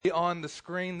On the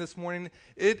screen this morning.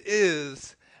 It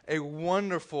is a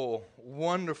wonderful,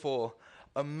 wonderful,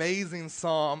 amazing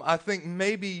psalm. I think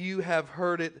maybe you have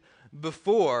heard it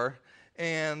before,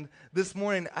 and this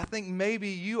morning I think maybe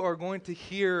you are going to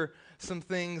hear some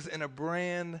things in a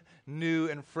brand new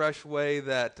and fresh way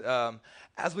that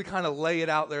as we kind of lay it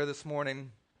out there this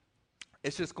morning,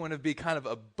 it's just going to be kind of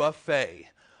a buffet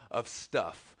of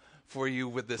stuff for you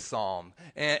with this psalm.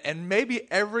 And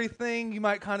maybe everything you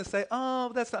might kind of say,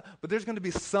 oh, that's not, but there's going to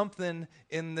be something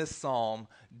in this psalm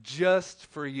just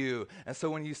for you. And so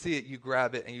when you see it, you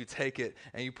grab it and you take it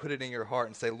and you put it in your heart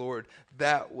and say, Lord,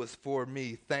 that was for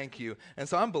me. Thank you. And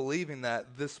so I'm believing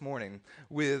that this morning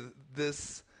with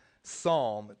this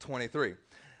Psalm 23.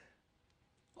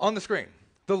 On the screen,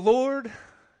 the Lord,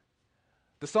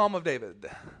 the Psalm of David.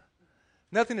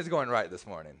 Nothing is going right this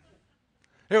morning.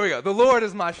 Here we go. The Lord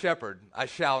is my shepherd. I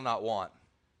shall not want.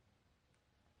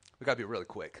 We got to be really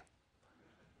quick.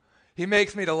 He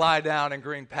makes me to lie down in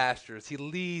green pastures. He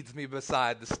leads me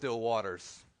beside the still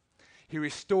waters. He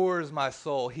restores my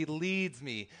soul. He leads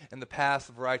me in the paths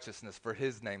of righteousness for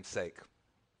his name's sake.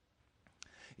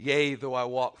 Yea, though I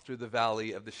walk through the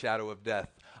valley of the shadow of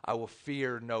death, I will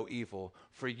fear no evil,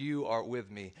 for you are with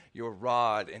me. Your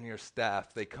rod and your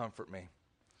staff, they comfort me.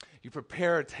 You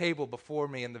prepare a table before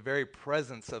me in the very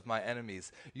presence of my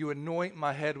enemies. You anoint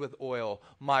my head with oil.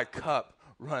 My cup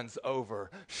runs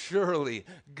over. Surely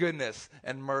goodness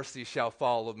and mercy shall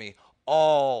follow me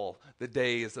all the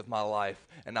days of my life,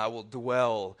 and I will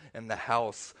dwell in the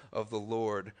house of the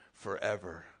Lord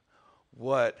forever.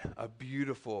 What a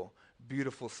beautiful,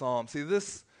 beautiful psalm. See,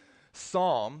 this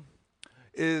psalm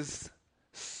is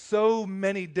so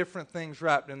many different things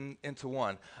wrapped into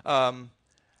one.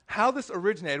 How this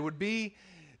originated would be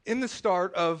in the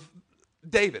start of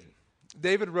David.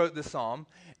 David wrote this psalm,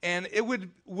 and it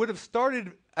would have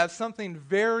started as something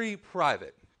very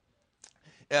private.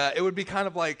 It would be kind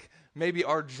of like maybe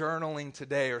our journaling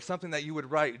today, or something that you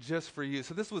would write just for you.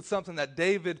 So this was something that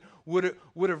David would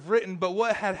have written, but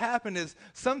what had happened is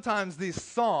sometimes these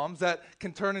psalms that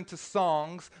can turn into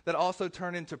songs that also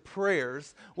turn into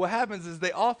prayers, what happens is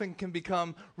they often can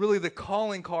become really the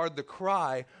calling card, the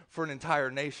cry for an entire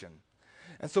nation.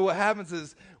 And so what happens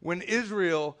is when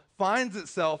Israel finds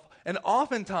itself, and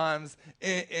oftentimes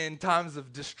in times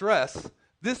of distress,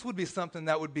 this would be something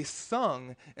that would be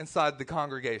sung inside the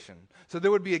congregation. So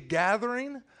there would be a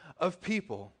gathering of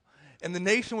people, and the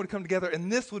nation would come together,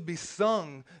 and this would be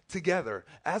sung together.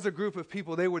 As a group of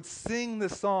people, they would sing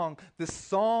this song, this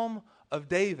psalm of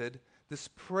David, this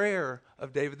prayer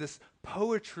of David, this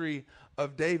poetry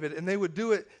of David, and they would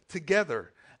do it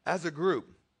together as a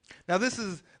group. Now this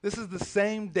is the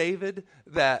same David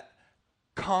that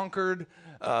conquered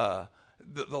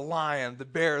the lion, the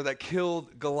bear that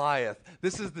killed Goliath.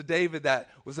 This is the David that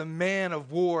was a man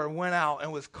of war and went out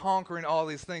and was conquering all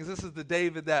these things. This is the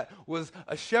David that was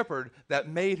a shepherd that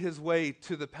made his way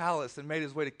to the palace and made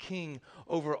his way to king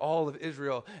over all of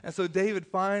Israel. And so David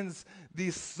finds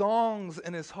these songs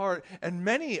in his heart, and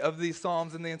many of these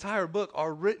psalms in the entire book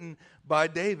are written by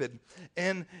David.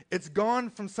 And it's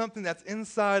gone from something that's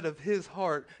inside of his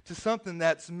heart to something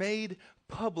that's made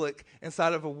public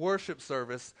inside of a worship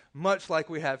service, much like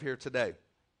we have here today.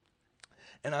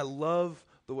 And I love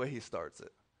the way he starts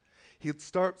it. He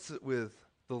starts it with,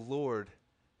 the Lord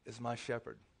is my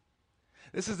shepherd.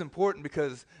 This is important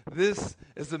because this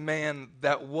is a man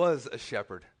that was a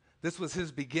shepherd. This was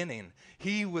his beginning.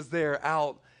 He was there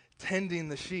out tending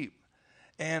the sheep.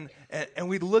 And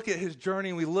we look at his journey,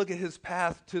 and we look at his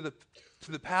path to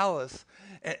the palace,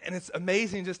 and it's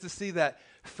amazing just to see that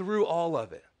through all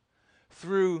of it,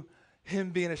 through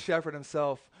him being a shepherd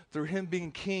himself, through him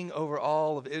being king over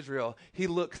all of Israel, he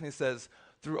looks and he says,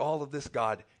 through all of this,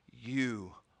 God,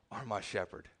 you are my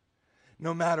shepherd.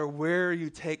 No matter where you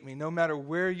take me, no matter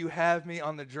where you have me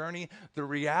on the journey, the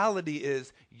reality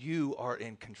is you are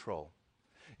in control.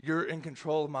 You're in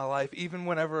control of my life, even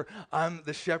whenever I'm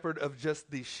the shepherd of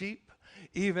just these sheep,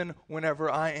 even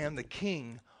whenever I am the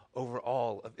king over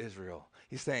all of Israel.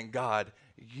 He's saying, God,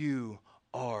 you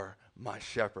are my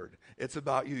shepherd. It's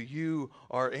about you. You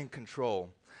are in control.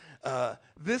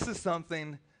 This is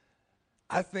something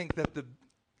I think that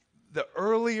the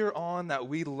earlier on that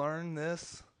we learn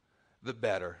this, the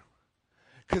better.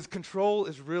 Because control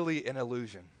is really an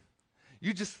illusion.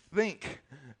 You just think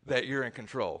that you're in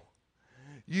control.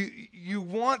 You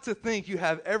want to think you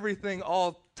have everything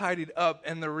all tidied up,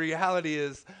 and the reality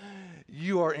is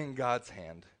you are in God's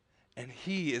hand, and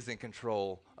he is in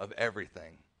control of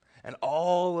everything. And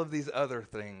all of these other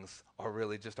things are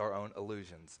really just our own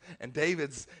illusions. And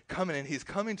David's coming in. He's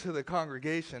coming to the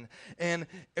congregation. And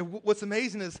what's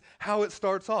amazing is how it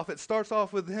starts off. It starts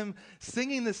off with him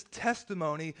singing this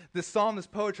testimony, this psalm, this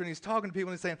poetry, and he's talking to people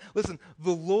and he's saying, listen,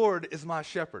 the Lord is my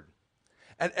shepherd.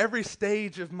 At every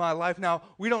stage of my life. Now,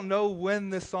 we don't know when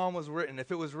this psalm was written,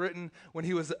 if it was written when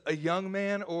he was a young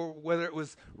man or whether it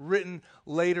was written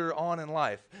later on in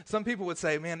life. Some people would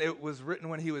say, man, it was written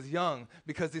when he was young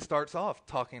because he starts off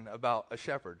talking about a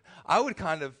shepherd. I would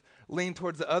kind of lean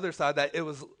towards the other side, that it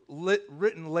was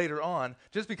written later on,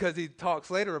 just because he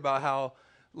talks later about how,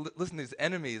 listen, these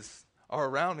enemies are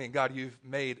around me, and God, you've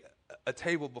made a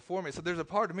table before me. So there's a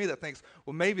part of me that thinks,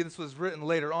 well, maybe this was written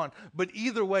later on. But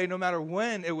either way, no matter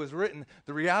when it was written,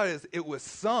 the reality is it was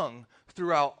sung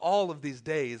throughout all of these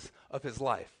days of his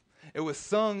life. It was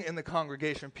sung in the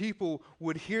congregation. People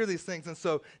would hear these things. And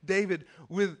so David,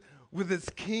 with his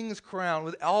king's crown,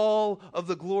 with all of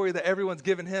the glory that everyone's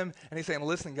given him, and he's saying,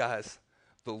 listen, guys,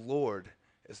 the Lord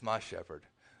is my shepherd.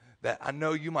 That I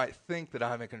know you might think that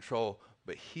I'm in control,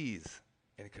 but he's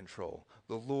in control.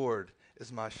 The Lord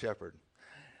is my shepherd.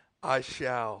 I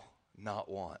shall not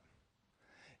want.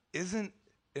 Isn't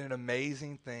it an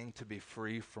amazing thing to be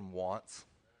free from wants?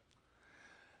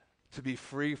 To be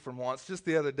free from wants. Just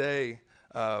the other day,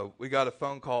 we got a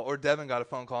phone call, or Devin got a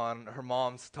phone call, and her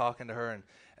mom's talking to her,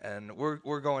 and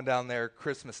we're going down there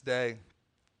Christmas Day,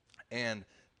 and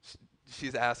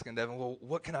she's asking Devin, well,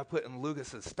 what can I put in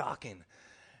Lucas's stocking?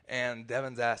 And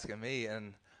Devin's asking me,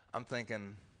 and I'm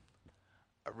thinking,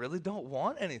 I really don't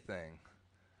want anything.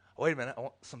 Wait a minute, I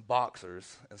want some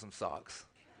boxers and some socks.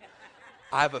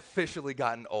 I've officially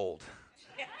gotten old.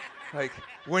 Like,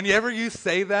 whenever you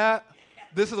say that,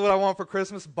 this is what I want for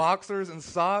Christmas, boxers and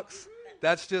socks,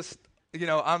 that's just,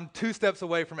 I'm 2 steps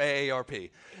away from AARP.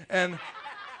 And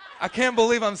I can't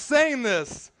believe I'm saying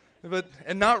this,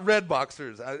 and not red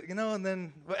boxers,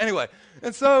 anyway.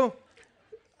 And so,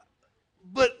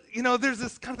 but, there's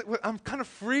this kind of, I'm kind of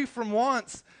free from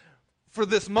wants for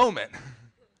this moment.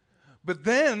 But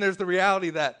then there's the reality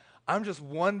that I'm just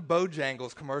one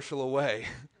Bojangles commercial away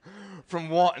from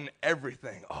wanting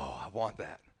everything. Oh, I want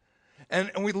that.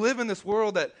 And we live in this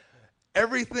world that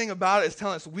everything about it is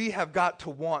telling us we have got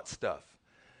to want stuff.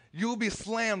 You'll be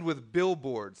slammed with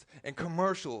billboards and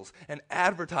commercials and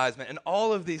advertisement and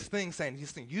all of these things saying,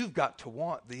 you've got to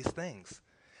want these things.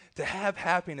 To have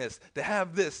happiness, to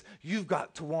have this, you've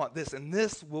got to want this, and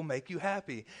this will make you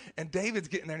happy. And David's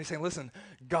getting there and he's saying, listen,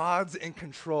 God's in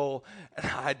control, and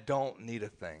I don't need a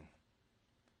thing.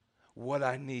 What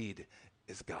I need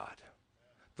is God.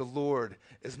 The Lord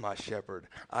is my shepherd.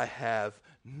 I have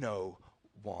no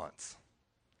wants.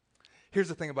 Here's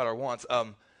the thing about our wants.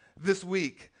 This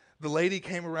week, the lady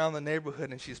came around the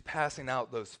neighborhood and she's passing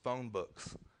out those phone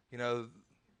books.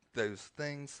 Those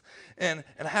things. And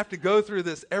I have to go through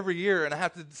this every year, and I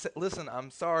have to say, listen, I'm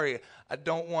sorry, I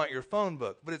don't want your phone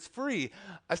book, but it's free.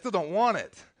 I still don't want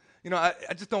it. I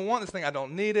just don't want this thing. I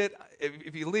don't need it.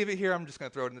 If you leave it here, I'm just going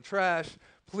to throw it in the trash.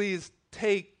 Please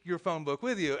take your phone book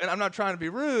with you. And I'm not trying to be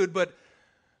rude, but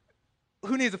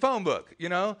who needs a phone book,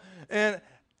 And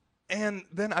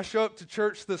then I show up to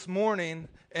church this morning,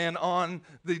 and on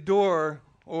the door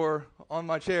or on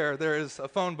my chair, there is a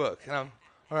phone book. And I'm,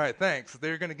 all right, thanks.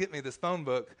 They're going to get me this phone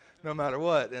book no matter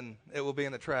what, and it will be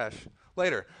in the trash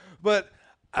later. But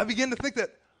I begin to think that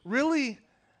really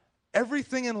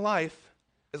everything in life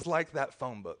is like that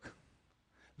phone book.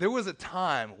 There was a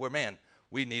time where, man,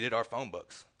 we needed our phone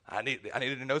books. I needed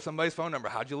to know somebody's phone number.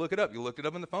 How'd you look it up? You looked it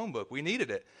up in the phone book. We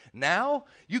needed it. Now,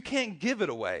 you can't give it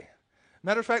away.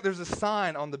 Matter of fact, there's a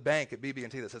sign on the bank at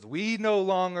BB&T that says, we no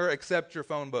longer accept your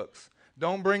phone books.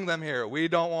 Don't bring them here. We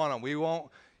don't want them. We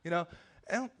won't,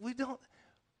 And we don't,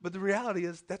 but the reality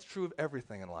is that's true of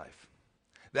everything in life.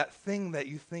 That thing that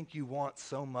you think you want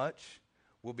so much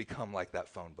will become like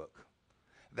that phone book.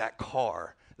 That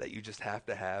car that you just have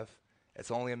to have,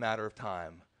 it's only a matter of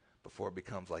time before it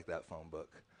becomes like that phone book.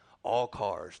 All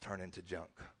cars turn into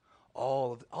junk.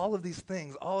 All of these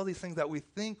things that we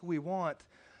think we want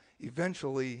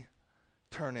eventually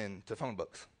turn into phone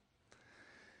books.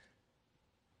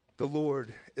 The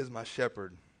Lord is my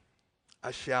shepherd.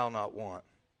 I shall not want.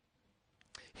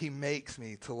 He makes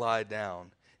me to lie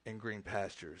down in green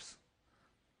pastures.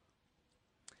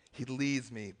 He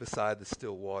leads me beside the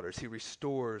still waters. He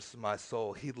restores my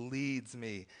soul. He leads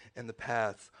me in the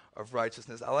paths of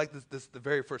righteousness. I like this the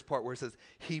very first part where it says,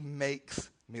 he makes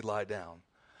me lie down.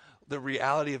 The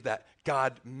reality of that,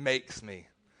 God makes me.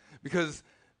 Because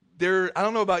I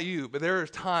don't know about you, but there are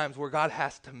times where God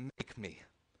has to make me.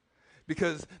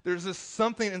 Because there's just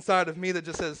something inside of me that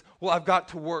just says, well, I've got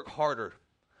to work harder.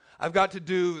 I've got to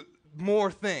do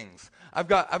more things. I've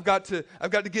got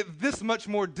to get this much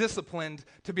more disciplined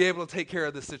to be able to take care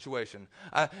of this situation.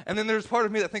 And then there's part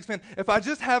of me that thinks, man, if I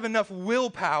just have enough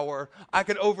willpower, I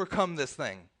could overcome this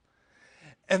thing.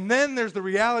 And then there's the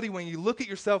reality when you look at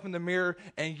yourself in the mirror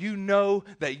and you know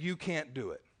that you can't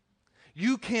do it.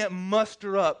 You can't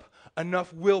muster up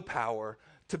enough willpower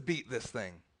to beat this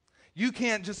thing. You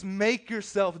can't just make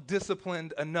yourself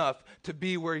disciplined enough to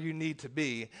be where you need to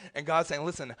be. And God's saying,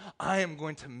 listen, I am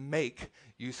going to make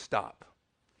you stop.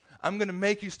 I'm going to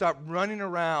make you stop running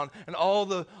around and all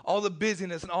the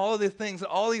busyness and all of the things and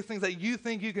all these things that you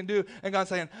think you can do. And God's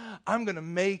saying, I'm going to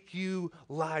make you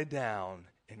lie down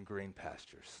in green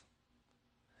pastures.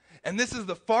 And this is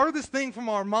the farthest thing from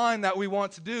our mind that we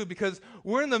want to do because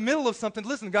we're in the middle of something.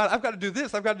 Listen, God, I've got to do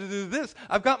this. I've got to do this.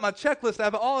 I've got my checklist. I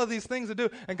have all of these things to do.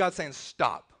 And God's saying,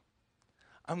 stop.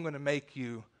 I'm going to make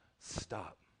you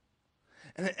stop.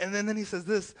 And then he says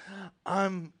this,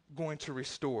 I'm going to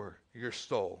restore your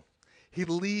soul. He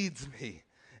leads me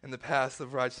in the paths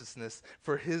of righteousness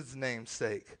for his name's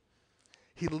sake.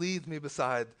 He leads me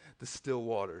beside the still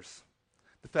waters.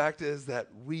 The fact is that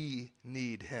we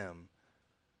need him.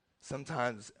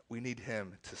 Sometimes we need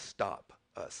him to stop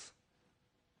us.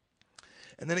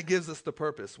 And then it gives us the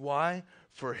purpose. Why?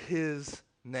 For his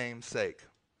name's sake.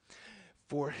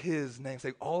 For his name's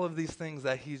sake. All of these things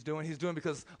that he's doing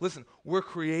because, listen, we're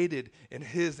created in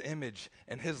his image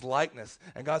and his likeness.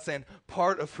 And God's saying,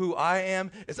 part of who I am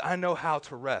is I know how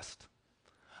to rest.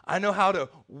 I know how to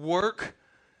work,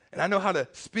 and I know how to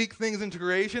speak things into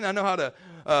creation. I know how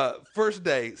to, first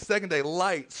day, second day,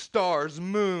 light, stars,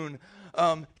 moon,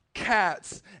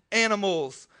 cats,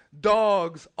 animals,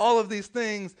 dogs, all of these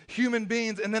things, human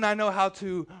beings, and then I know how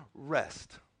to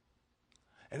rest.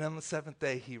 And on the seventh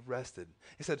day, he rested.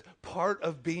 He said, part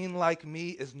of being like me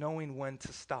is knowing when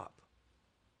to stop.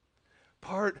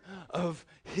 Part of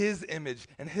his image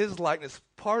and his likeness,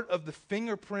 part of the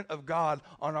fingerprint of God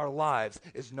on our lives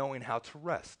is knowing how to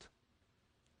rest.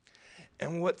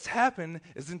 And what's happened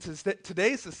is in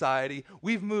today's society,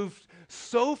 we've moved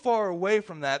so far away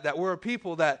from that we're a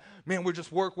people that, man, we're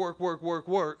just work.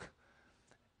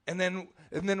 And then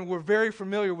we're very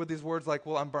familiar with these words like,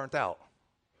 well, I'm burnt out.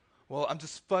 Well, I'm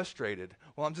just frustrated.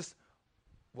 Well,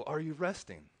 are you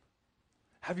resting?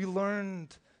 Have you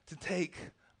learned to take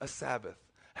a Sabbath?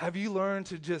 Have you learned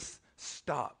to just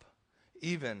stop,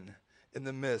 even in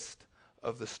the midst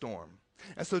of the storm?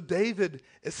 And so David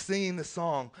is singing the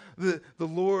song, the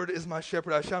Lord is my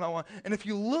shepherd, I shall not want. And if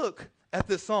you look at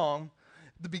this song,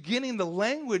 the beginning, the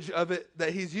language of it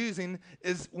that he's using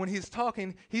is when he's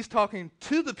talking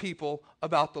to the people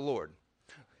about the Lord.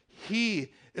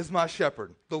 He is my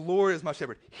shepherd. The Lord is my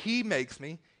shepherd. He makes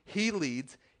me, he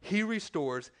leads, he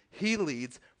restores, he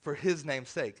leads for his name's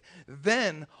sake.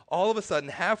 Then, all of a sudden,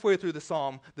 halfway through the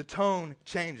psalm, the tone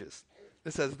changes.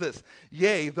 It says this,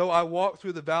 yea, though I walk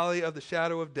through the valley of the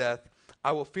shadow of death,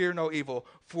 I will fear no evil,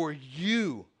 for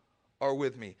you are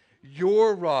with me.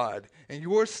 Your rod and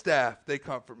your staff, they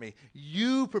comfort me.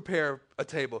 You prepare a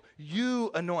table.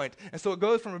 You anoint. And so it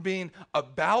goes from being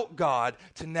about God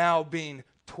to now being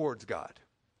towards God.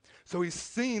 So he's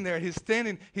singing there, he's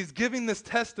standing, he's giving this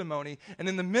testimony, and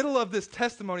in the middle of this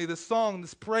testimony, this song,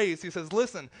 this praise, he says,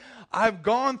 listen, I've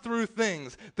gone through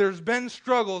things. There's been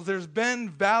struggles, there's been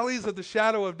valleys of the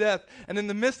shadow of death, and in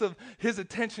the midst of his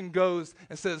attention goes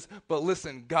and says, but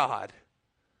listen, God,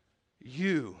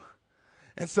 you.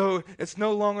 And so it's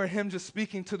no longer him just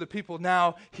speaking to the people.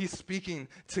 Now he's speaking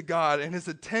to God, and his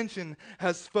attention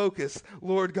has focused.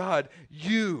 Lord God,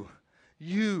 you,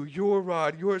 your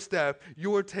rod, your staff,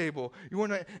 your table,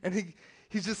 and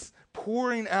he's just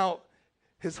pouring out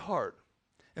his heart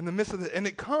in the midst of it. And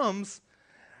it comes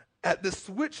at the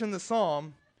switch in the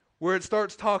psalm where it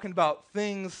starts talking about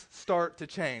things start to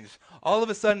change. All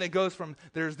of a sudden it goes from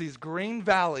there's these green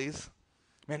valleys.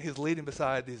 Man, he's leading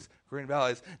beside these green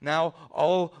valleys. Now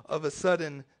all of a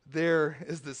sudden there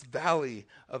is this valley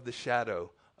of the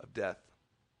shadow of death.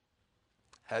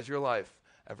 Has your life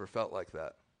ever felt like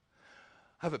that?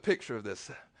 I have a picture of this.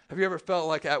 Have you ever felt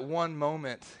like at one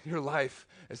moment your life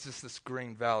is just this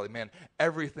green valley? Man,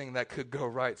 everything that could go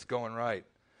right's going right.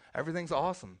 Everything's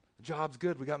awesome. The job's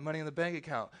good. We got money in the bank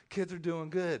account. Kids are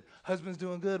doing good. Husband's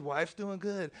doing good. Wife's doing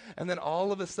good. And then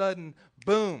all of a sudden,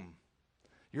 boom,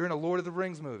 you're in a Lord of the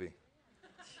Rings movie.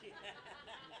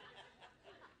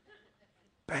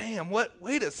 Bam,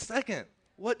 wait a second.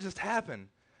 What just happened?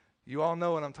 You all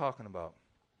know what I'm talking about.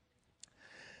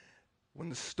 When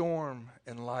the storm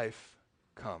in life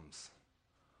comes.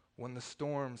 When the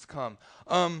storms come.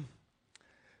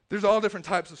 There's all different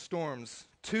types of storms.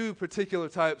 Two particular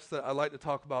types that I'd like to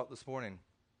talk about this morning.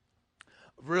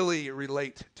 really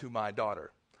relate to my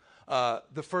daughter.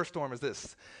 The first storm is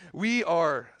this. We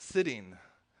are sitting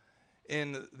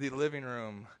in the living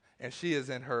room, and she is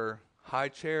in her high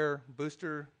chair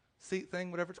booster seat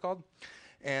thing, whatever it's called.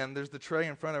 And there's the tray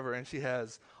in front of her, and she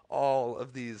has all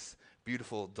of these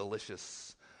beautiful,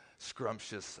 delicious,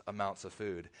 scrumptious amounts of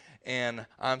food. And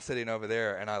I'm sitting over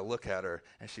there, and I look at her,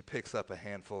 and she picks up a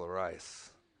handful of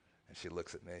rice. And she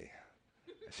looks at me,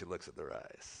 and she looks at the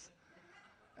rice.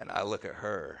 And I look at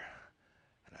her,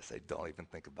 and I say, don't even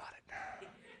think about it.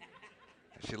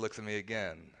 And she looks at me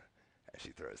again, and she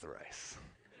throws the rice.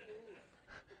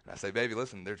 And I say, baby,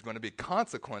 listen, there's going to be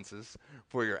consequences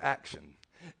for your action.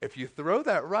 If you throw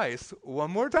that rice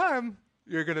one more time,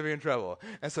 you're going to be in trouble.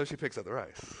 And so she picks up the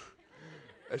rice.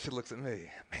 And she looks at me.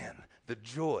 Man, the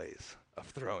joys of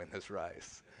throwing this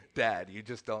rice. Dad, you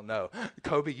just don't know.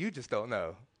 Kobe, you just don't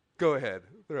know. Go ahead,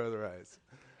 throw the rice.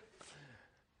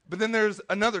 But then there's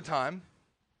another time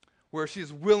where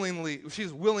she's willingly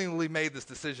made this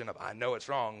decision of, I know it's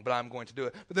wrong, but I'm going to do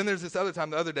it. But then there's this other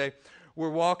time, the other day, we're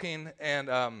walking, and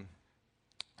I'm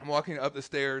walking up the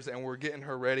stairs, and we're getting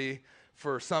her ready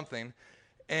for something,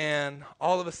 and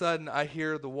all of a sudden I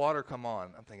hear the water come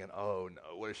on. I'm thinking, oh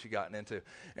no, what has she gotten into?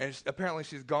 And apparently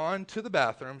she's gone to the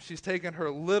bathroom. She's taken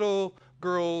her little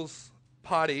girl's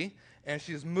potty, and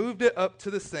she's moved it up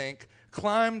to the sink,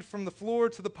 climbed from the floor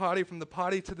to the potty, from the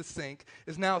potty to the sink,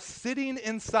 is now sitting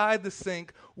inside the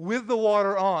sink with the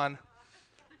water on,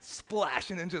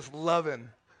 splashing and just loving.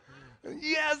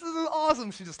 Yes, this is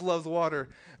awesome. She just loves water.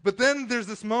 But then there's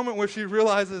this moment where she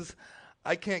realizes,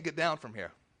 I can't get down from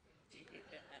here.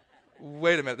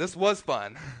 Wait a minute, this was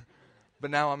fun,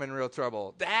 but now I'm in real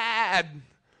trouble. Dad!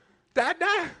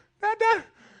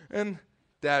 And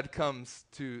Dad comes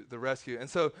to the rescue. And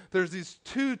so there's these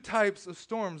two types of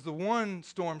storms. The one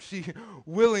storm, she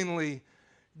willingly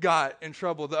got in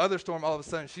trouble. The other storm, all of a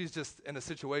sudden, she's just in a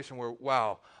situation where,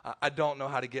 wow, I don't know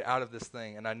how to get out of this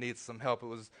thing, and I need some help. It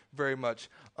was very much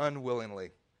unwillingly.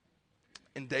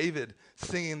 And David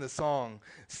singing the psalm,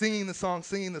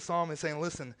 and saying,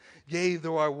 listen, yea,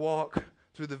 though I walk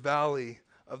through the valley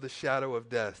of the shadow of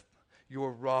death,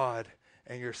 your rod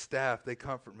and your staff, they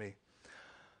comfort me.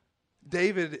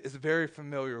 David is very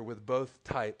familiar with both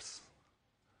types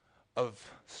of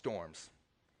storms.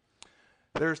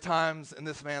 There's times in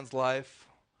this man's life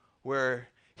where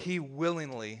he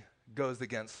willingly goes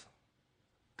against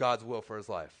God's will for his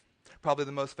life. Probably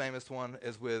the most famous one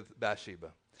is with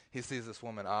Bathsheba. He sees this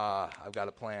woman, I've got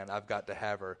a plan, I've got to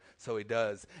have her, so he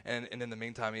does. And in the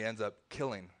meantime, he ends up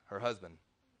killing her husband.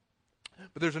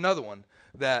 But there's another one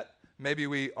that maybe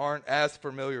we aren't as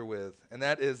familiar with, and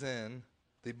that is in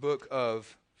the book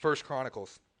of 1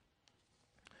 Chronicles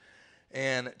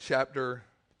and chapter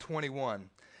 21.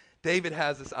 David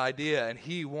has this idea, and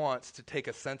he wants to take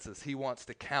a census. He wants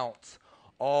to count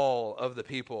all of the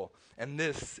people, and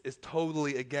this is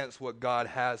totally against what God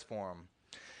has for him.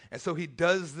 And so he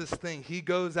does this thing. He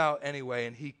goes out anyway,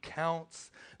 and he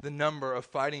counts the number of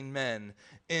fighting men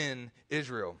in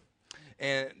Israel.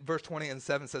 And verse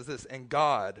 27 says this, and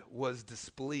God was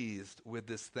displeased with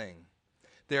this thing.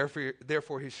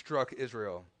 Therefore he struck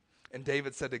Israel. And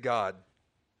David said to God,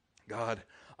 God,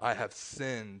 I have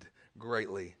sinned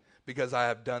greatly because I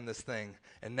have done this thing.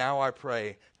 And now I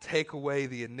pray, take away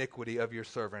the iniquity of your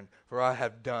servant, for I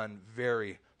have done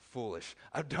very foolish.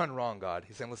 I've done wrong, God.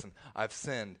 He's saying, listen, I've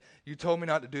sinned. You told me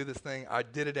not to do this thing. I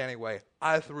did it anyway.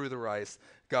 I threw the rice.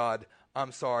 God,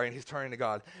 I'm sorry. And he's turning to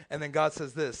God. And then God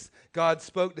says this. God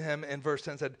spoke to him in verse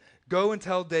 10, said, go and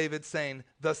tell David, saying,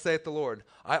 thus saith the Lord,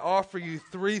 I offer you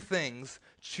 3 things.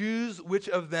 Choose which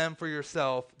of them for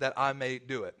yourself that I may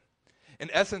do it. In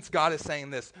essence, God is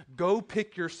saying this. Go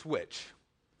pick your switch.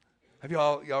 Have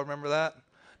y'all remember that?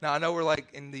 Now, I know we're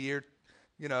like in the year,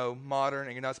 modern,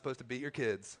 and you're not supposed to beat your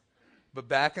kids. But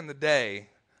back in the day,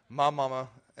 my mama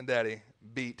and daddy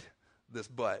beat this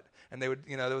butt. And they would,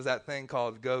 there was that thing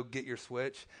called go get your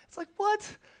switch. It's like, what?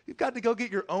 You've got to go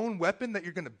get your own weapon that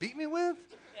you're going to beat me with?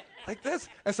 Like this?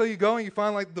 And so you go and you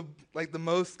find the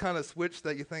most kind of switch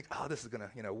that you think, oh, this is going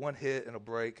to, one hit and it'll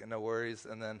break and no worries.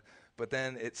 But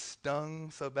then it stung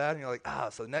so bad and you're like,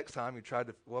 so next time you tried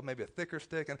to, maybe a thicker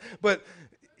stick. But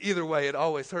either way, it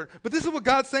always hurt. But this is what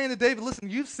God's saying to David. Listen,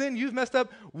 you've sinned, you've messed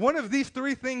up. One of these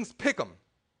 3 things, pick them.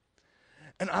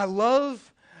 And I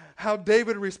love how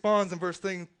David responds in verse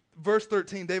 13.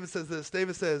 David says this.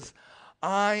 David says,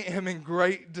 I am in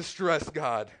great distress,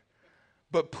 God,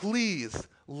 but please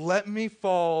let me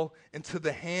fall into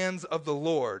the hands of the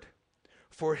Lord,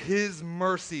 for his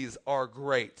mercies are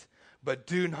great, but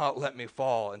do not let me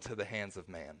fall into the hands of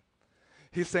man.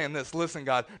 He's saying this, listen,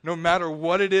 God, no matter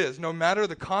what it is, no matter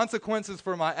the consequences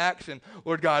for my action,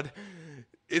 Lord God,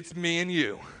 it's me and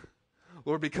you.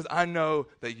 Lord, because I know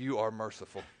that you are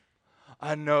merciful.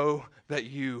 I know that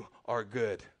you are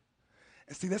good.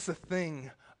 And see, that's the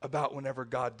thing about whenever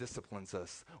God disciplines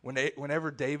us.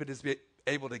 Whenever David is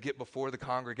able to get before the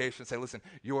congregation and say, listen,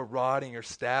 your rod and your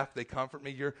staff, they comfort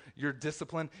me. Your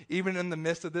discipline, even in the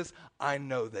midst of this, I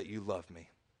know that you love me.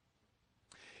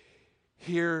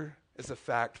 Here is a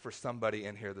fact for somebody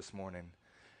in here this morning.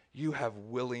 You have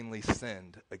willingly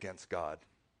sinned against God.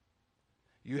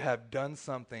 You have done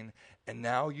something, and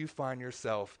now you find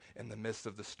yourself in the midst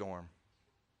of the storm.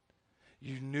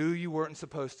 You knew you weren't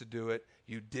supposed to do it.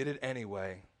 You did it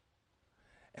anyway.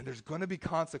 And there's going to be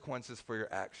consequences for your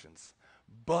actions.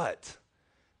 But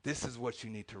this is what you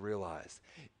need to realize.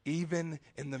 Even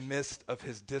in the midst of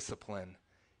his discipline,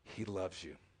 he loves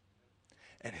you.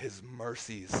 And his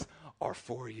mercies are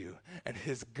for you. And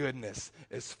his goodness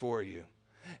is for you.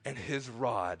 And his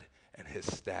rod and his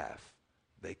staff,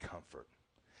 they comfort.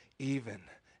 Even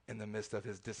in the midst of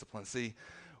his discipline. See,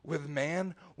 with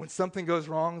man, when something goes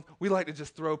wrong, we like to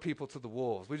just throw people to the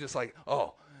wolves. We just like,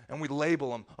 and we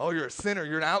label them. Oh, you're a sinner,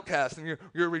 you're an outcast, and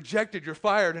you're rejected, you're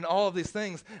fired, and all of these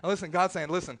things. And listen, God's saying,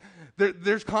 listen,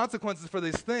 there's consequences for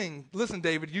these things. Listen,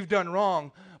 David, you've done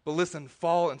wrong, but listen,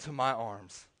 fall into my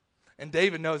arms. And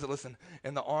David knows that, listen,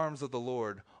 in the arms of the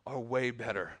Lord are way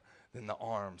better than the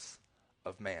arms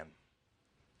of man.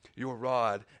 Your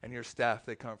rod and your staff,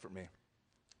 they comfort me.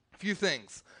 A few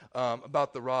things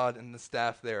about the rod and the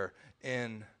staff there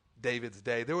in David's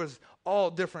day. There was all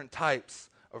different types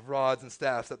of rods and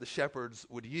staffs that the shepherds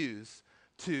would use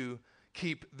to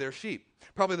keep their sheep.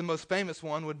 Probably the most famous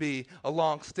one would be a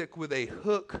long stick with a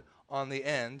hook on the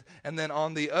end, and then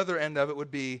on the other end of it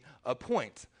would be a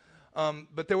point.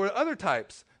 But there were other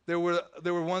types. There were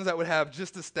ones that would have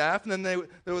just a staff, and then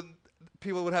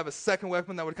people would have a second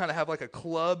weapon that would kind of have like a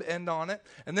club end on it.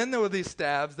 And then there were these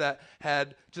staves that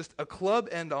had just a club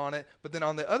end on it, but then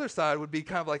on the other side would be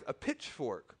kind of like a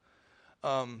pitchfork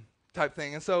type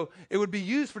thing. And so it would be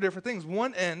used for different things.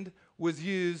 One end was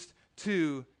used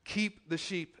to keep the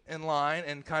sheep in line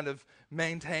and kind of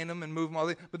maintain them and move them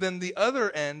all. But then the other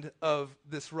end of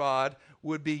this rod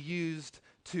would be used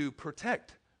to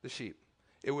protect the sheep.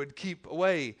 It would keep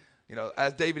away,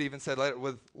 as David even said later,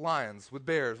 with lions, with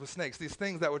bears, with snakes, these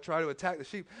things that would try to attack the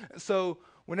sheep. And so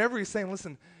whenever he's saying,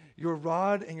 listen, your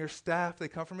rod and your staff, they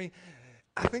comfort me,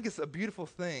 I think it's a beautiful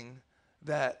thing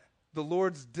that the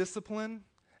Lord's discipline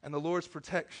and the Lord's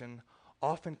protection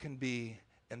often can be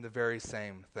in the very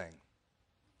same thing.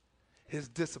 His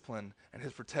discipline and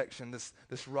his protection, this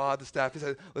rod, the staff, he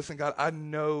said, listen, God, I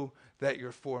know that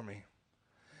you're for me.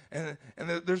 And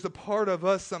there's a part of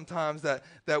us sometimes that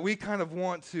we kind of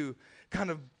want to kind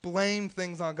of blame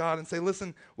things on God and say,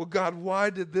 listen, well, God, why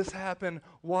did this happen?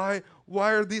 Why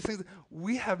are these things?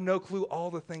 We have no clue all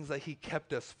the things that he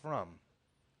kept us from.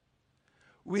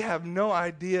 We have no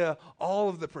idea all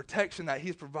of the protection that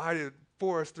he's provided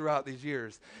for us throughout these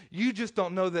years. You just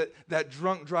don't know that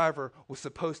drunk driver was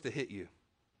supposed to hit you.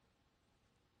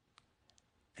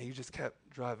 And you just kept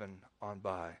driving on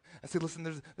by. I say, listen,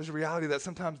 there's a reality that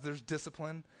sometimes there's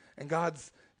discipline, and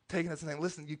God's taking us and saying,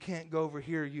 listen, you can't go over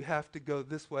here, you have to go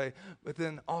this way. But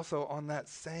then also on that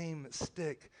same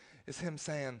stick is him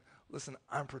saying, listen,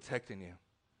 I'm protecting you.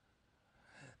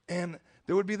 And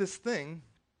there would be this thing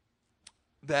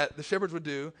that the shepherds would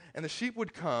do, and the sheep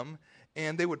would come,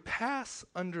 and they would pass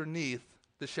underneath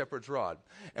the shepherd's rod.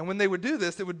 And when they would do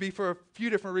this, it would be for a few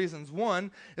different reasons.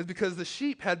 One is because the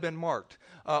sheep had been marked.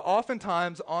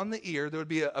 Oftentimes on the ear, there would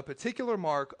be a particular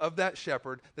mark of that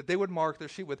shepherd that they would mark their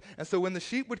sheep with. And so when the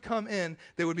sheep would come in,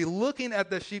 they would be looking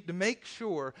at the sheep to make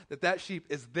sure that that sheep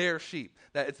is their sheep,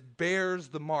 that it bears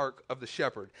the mark of the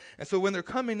shepherd. And so when they're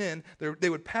coming in, they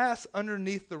would pass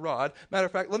underneath the rod. Matter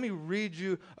of fact, let me read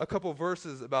you a couple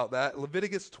verses about that.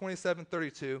 Leviticus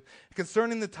 27:32,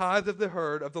 concerning the tithe of the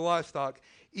herd of the livestock,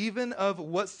 even of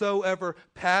whatsoever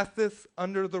passeth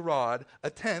under the rod, a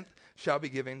tenth shall be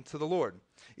given to the Lord.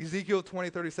 Ezekiel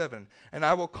 20:37, and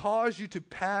I will cause you to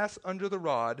pass under the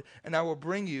rod, and I will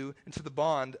bring you into the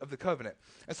bond of the covenant.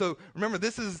 And so remember,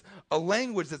 this is a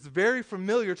language that's very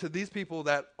familiar to these people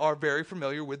that are very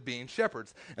familiar with being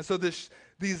shepherds. And so these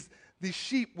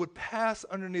sheep would pass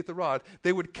underneath the rod.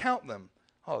 They would count them.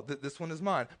 Oh, this one is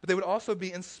mine. But they would also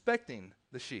be inspecting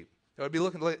the sheep. They would be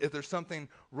looking if there's something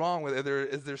wrong with it.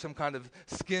 Is there some kind of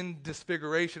skin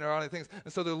disfiguration or all these things?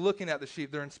 And so they're looking at the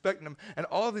sheep. They're inspecting them. And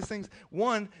all of these things,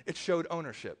 one, it showed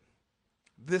ownership.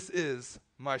 This is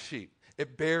my sheep.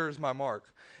 it bears my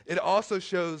mark. It also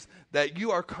shows that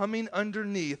you are coming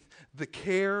underneath the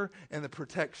care and the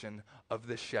protection of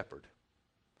this shepherd.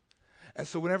 And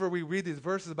so whenever we read these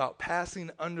verses about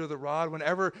passing under the rod,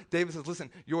 whenever David says, listen,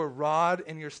 your rod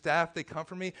and your staff, they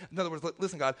comfort me. In other words,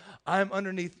 listen, God, I'm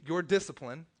underneath your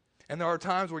discipline. And there are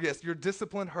times where, yes, your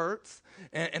discipline hurts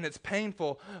and it's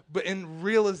painful. But in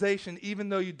realization, even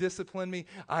though you discipline me,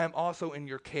 I am also in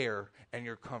your care and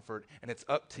your comfort. And it's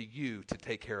up to you to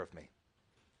take care of me.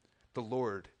 The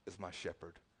Lord is my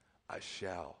shepherd. I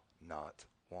shall not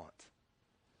want.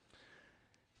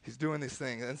 He's doing these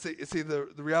things. And see the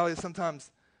reality is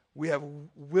sometimes we have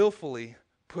willfully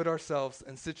put ourselves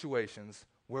in situations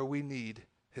where we need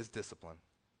his discipline.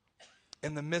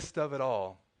 In the midst of it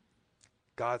all,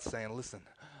 God's saying, listen,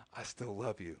 I still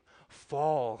love you.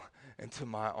 Fall into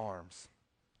my arms.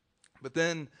 But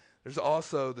then there's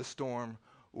also the storm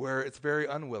where it's very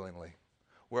unwillingly,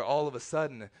 where all of a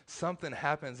sudden something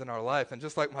happens in our life. And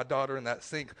just like my daughter in that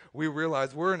sink, we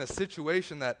realize we're in a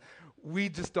situation that we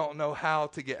just don't know how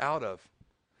to get out of.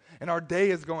 And our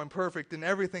day is going perfect and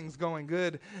everything's going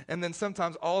good. And then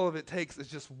sometimes all of it takes is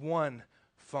just one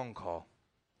phone call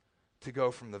to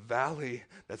go from the valley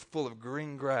that's full of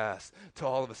green grass to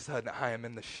all of a sudden I am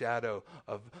in the shadow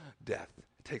of death.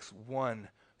 It takes one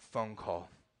phone call.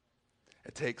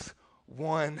 It takes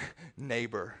one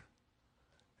neighbor.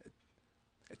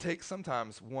 It takes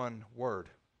sometimes one word.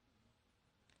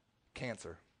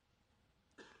 Cancer.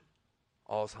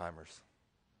 Alzheimer's.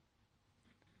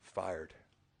 Fired.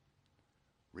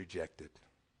 Rejected.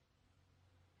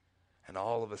 And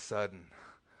all of a sudden,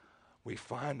 we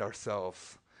find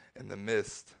ourselves in the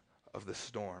midst of the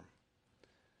storm.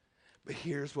 But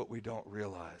here's what we don't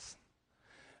realize.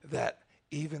 That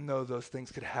even though those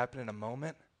things could happen in a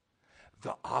moment,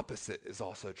 the opposite is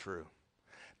also true.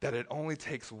 That it only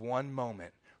takes one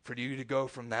moment for you to go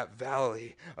from that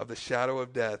valley of the shadow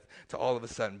of death to all of a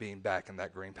sudden being back in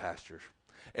that green pasture.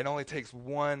 It only takes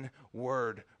one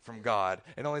word from God.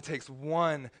 It only takes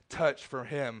one touch from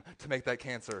him to make that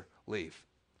cancer leave.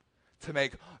 To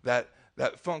make that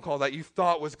phone call that you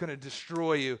thought was going to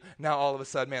destroy you, now all of a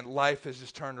sudden, man, life has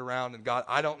just turned around, and God,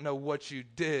 I don't know what you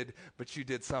did, but you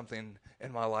did something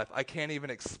in my life. I can't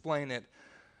even explain it,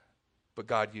 but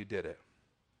God, you did it.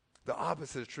 The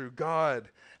opposite is true. God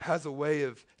has a way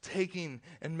of taking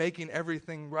and making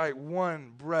everything right.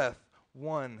 One breath,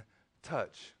 one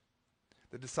touch.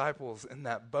 The disciples in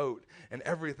that boat, and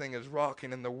everything is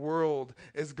rocking, and the world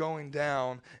is going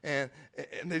down, and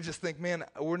they just think, man,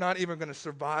 we're not even going to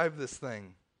survive this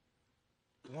thing.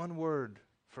 One word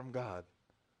from God,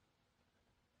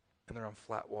 and they're on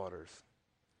flat waters.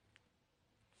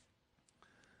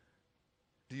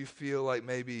 Do you feel like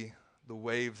maybe the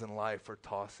waves in life are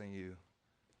tossing you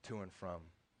to and from?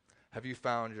 Have you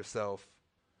found yourself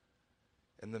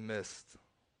in the midst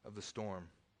of the storm?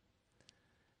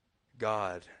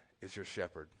 God is your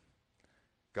shepherd.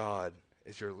 God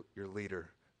is your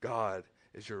leader. God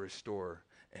is your restorer.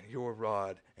 And your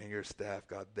rod and your staff,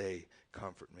 God, they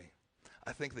comfort me.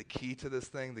 I think the key to this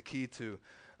thing, the key to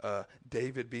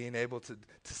David being able to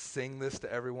sing this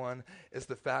to everyone is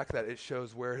the fact that it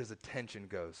shows where his attention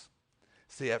goes.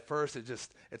 See, at first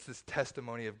it's this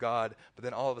testimony of God, but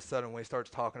then all of a sudden when he starts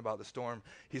talking about the storm,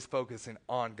 he's focusing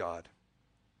on God.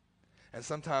 And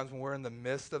sometimes when we're in the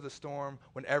midst of the storm,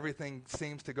 when everything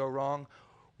seems to go wrong,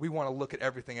 we want to look at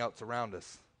everything else around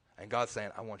us. And God's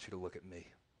saying, I want you to look at me.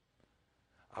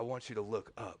 I want you to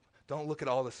look up. Don't look at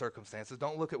all the circumstances.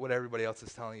 Don't look at what everybody else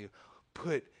is telling you.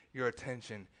 Put your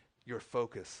attention, your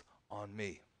focus on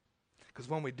me. Because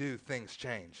when we do, things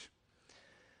change.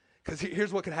 Because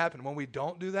here's what can happen. When we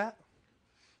don't do that,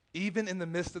 even in the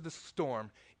midst of the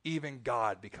storm, even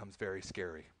God becomes very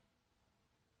scary.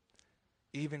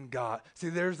 Even God. See,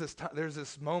 there's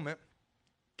this moment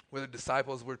where the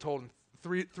disciples were told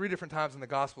three different times in the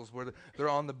Gospels where they're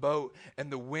on the boat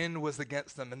and the wind was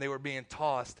against them and they were being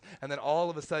tossed. And then all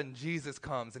of a sudden Jesus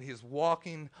comes and he's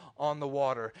walking on the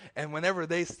water. And whenever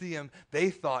they see him, they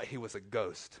thought he was a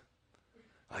ghost.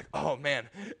 Like, oh man,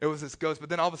 it was this ghost. But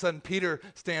then all of a sudden Peter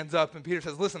stands up and Peter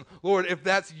says, listen, Lord, if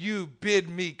that's you, bid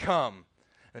me come.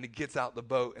 And he gets out the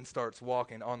boat and starts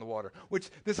walking on the water, which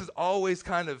this has always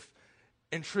kind of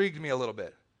intrigued me a little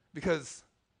bit, because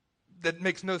that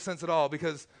makes no sense at all.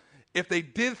 Because if they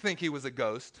did think he was a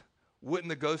ghost, wouldn't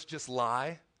the ghost just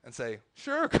lie and say,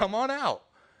 sure, come on out,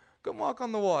 come walk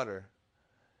on the water?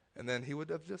 And then he would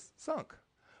have just sunk.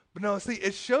 But no, see,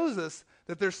 it shows us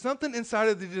that there's something inside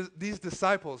of these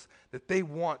disciples that they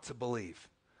want to believe.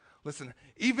 Listen,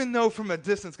 even though from a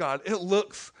distance, God, it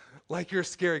looks like you're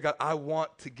scary, God, I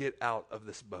want to get out of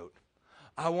this boat.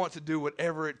 I want to do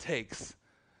whatever it takes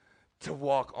to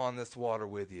walk on this water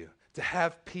with you, to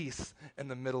have peace in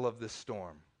the middle of this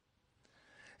storm.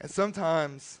 And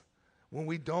sometimes when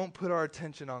we don't put our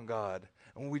attention on God,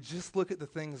 and when we just look at the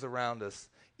things around us,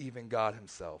 even God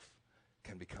himself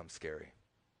can become scary.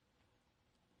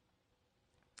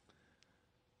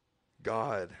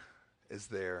 God is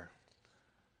there.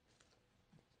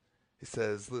 He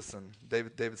says, listen,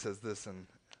 David says this in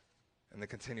the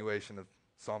continuation of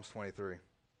Psalms 23. Let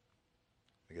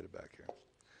me get it back here.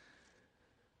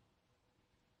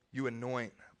 You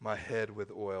anoint my head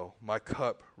with oil. My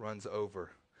cup runs over.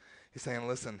 He's saying,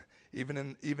 listen, even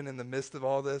in the midst of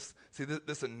all this, see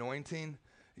this anointing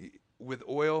with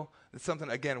oil, it's something,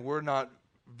 again, we're not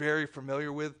very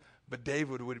familiar with, but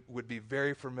David would be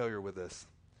very familiar with this.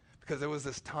 Because there was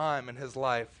this time in his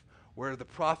life where the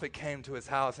prophet came to his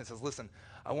house and says, listen,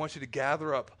 I want you to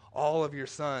gather up all of your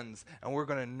sons, and we're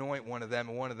going to anoint one of them,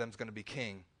 and one of them is going to be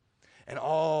king. And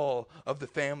all of the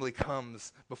family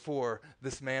comes before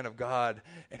this man of God,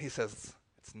 and he says,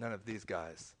 it's none of these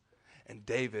guys. And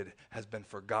David has been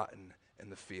forgotten in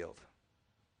the field.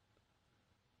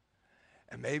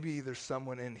 And maybe there's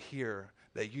someone in here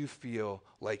that you feel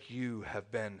like you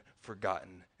have been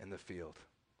forgotten in the field.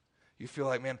 You feel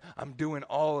like, man, I'm doing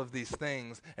all of these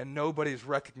things and nobody's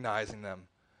recognizing them.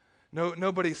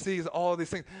 Nobody sees all of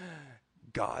these things.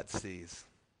 God sees.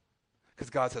 Because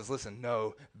God says, listen,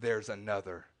 no, there's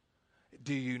another.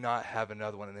 Do you not have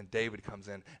another one? And then David comes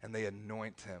in and they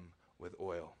anoint him with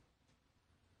oil.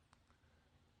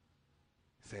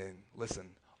 Saying,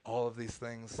 listen, all of these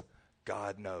things,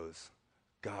 God knows.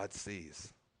 God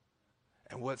sees.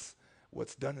 And what's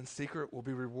done in secret will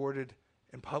be rewarded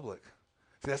in public.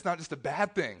 See, that's not just a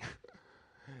bad thing.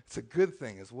 It's a good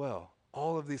thing as well.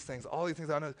 All these things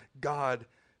I know, God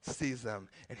sees them.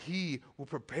 And he will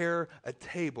prepare a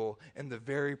table in the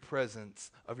very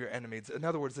presence of your enemies. In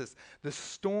other words, the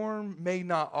storm may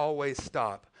not always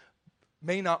stop,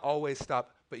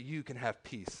 but you can have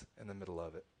peace in the middle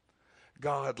of it.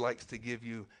 God likes to give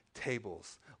you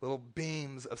tables, little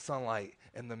beams of sunlight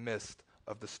in the midst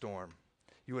of the storm.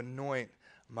 You anoint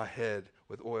my head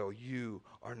with oil. You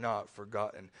are not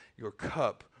forgotten. Your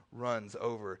cup runs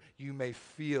over. You may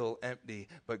feel empty,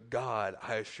 but God,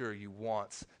 I assure you,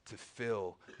 wants to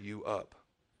fill you up.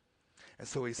 And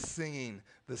so he's singing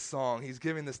this song. He's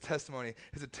giving this testimony.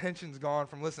 His attention's gone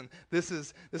from, listen, this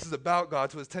is about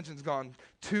God, so his attention's gone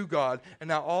to God. And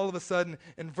now all of a sudden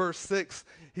in verse 6,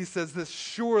 he says this,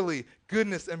 surely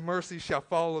goodness and mercy shall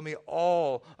follow me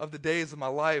all of the days of my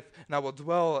life, and I will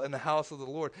dwell in the house of the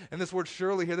Lord. And this word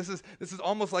surely here, this is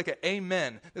almost like an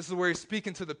amen. This is where he's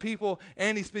speaking to the people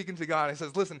and he's speaking to God. He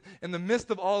says, listen, in the midst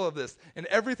of all of this and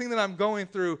everything that I'm going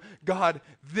through, God,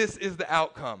 this is the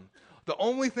outcome. The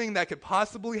only thing that could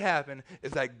possibly happen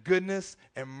is that goodness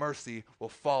and mercy will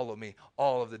follow me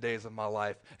all of the days of my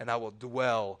life, and I will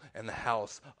dwell in the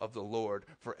house of the Lord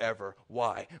forever.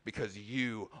 Why? Because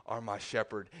you are my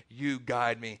shepherd. You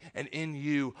guide me, and in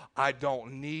you I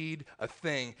don't need a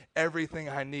thing. Everything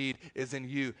I need is in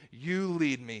you. You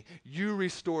lead me. You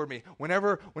restore me.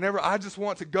 Whenever I just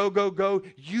want to go,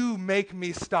 you make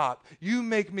me stop. You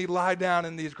make me lie down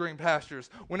in these green pastures.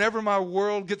 Whenever my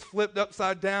world gets flipped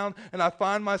upside down, and I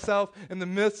find myself in the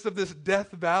midst of this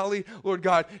death valley, Lord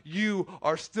God, you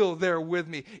are still there with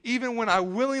me. Even when I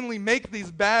willingly make these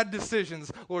bad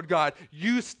decisions, Lord God,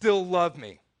 you still love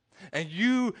me. And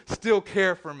you still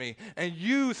care for me. And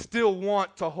you still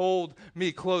want to hold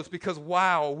me close because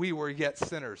while we were yet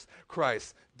sinners,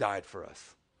 Christ died for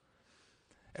us.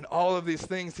 And all of these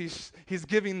things, he's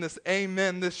giving this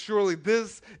amen, this surely,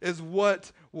 this is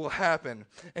what will happen.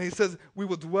 And he says, we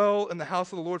will dwell in the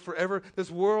house of the Lord forever.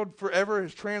 This word forever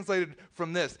is translated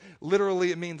from this.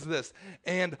 Literally, it means this.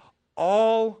 And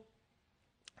all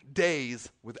days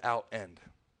without end.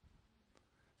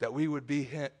 That we would be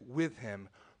with him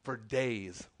for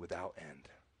days without end.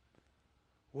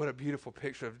 What a beautiful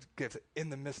picture of gifts in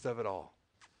the midst of it all.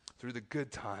 Through the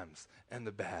good times and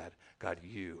the bad, God,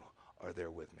 you are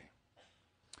there with me.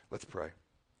 Let's pray.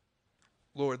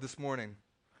 Lord, this morning,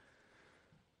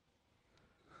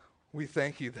 we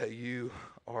thank you that you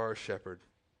are our shepherd.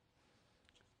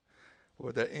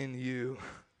 Lord, that in you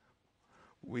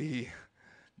we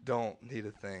don't need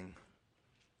a thing.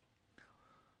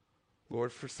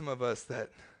 Lord, for some of us that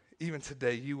even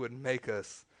today you would make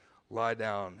us lie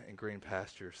down in green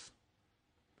pastures.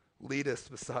 Lead us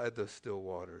beside those still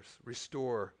waters.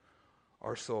 Restore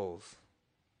our souls.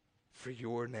 For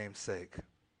your name's sake.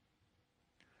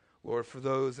 Lord, for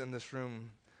those in this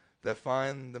room that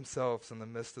find themselves in the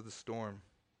midst of the storm,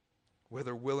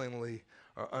 whether willingly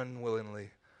or unwillingly,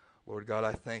 Lord God,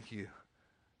 I thank you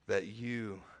that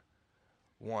you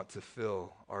want to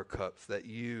fill our cups, that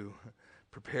you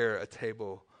prepare a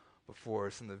table before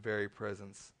us in the very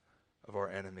presence of our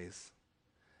enemies.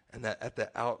 And that at the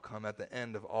outcome, at the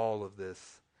end of all of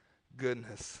this,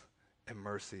 goodness and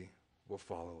mercy will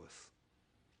follow us.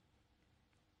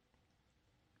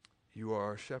 You are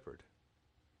our shepherd.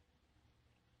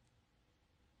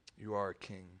 You are a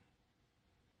king.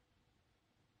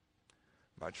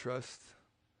 My trust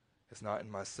is not in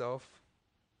myself.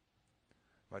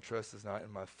 My trust is not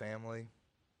in my family.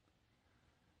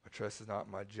 My trust is not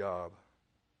in my job,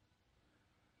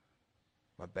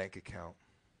 my bank account,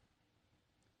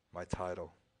 my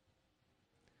title.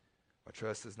 My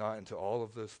trust is not into all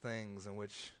of those things in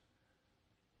which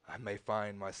I may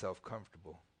find myself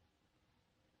comfortable.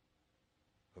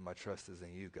 But my trust is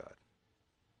in you, God.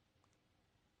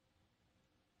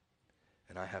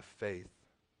 And I have faith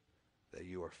that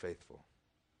you are faithful,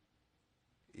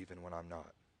 even when I'm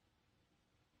not.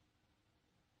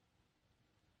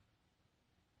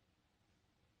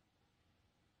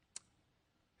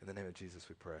 In the name of Jesus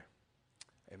we pray.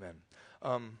 Amen.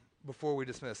 Before we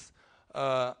dismiss,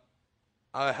 I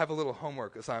have a little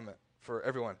homework assignment for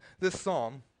everyone. This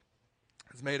psalm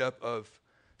is made up of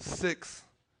 6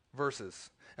 verses.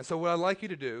 And so what I'd like you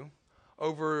to do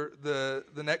over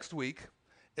the next week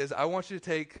is I want you to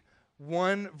take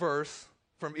one verse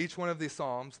from each one of these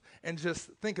psalms and just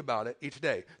think about it each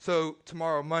day. So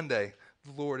tomorrow, Monday,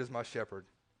 the Lord is my shepherd,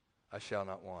 I shall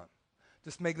not want.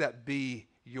 Just make that be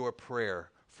your prayer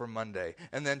for Monday.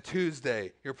 And then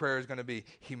Tuesday, your prayer is going to be,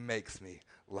 He makes me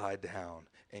lie down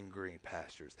in green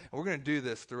pastures. And we're going to do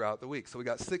this throughout the week. So we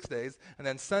got 6 days. And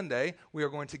then Sunday, we are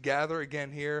going to gather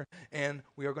again here, and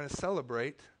we are going to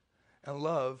celebrate and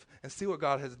love and see what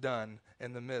God has done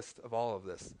in the midst of all of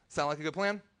this. Sound like a good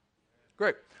plan?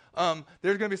 Great.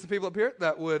 There's going to be some people up here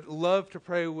that would love to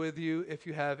pray with you if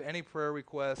you have any prayer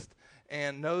request,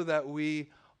 and know that we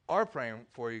are praying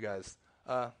for you guys.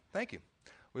 Thank you.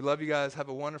 We love you guys. Have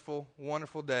a wonderful,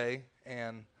 wonderful day,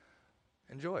 and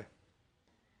enjoy.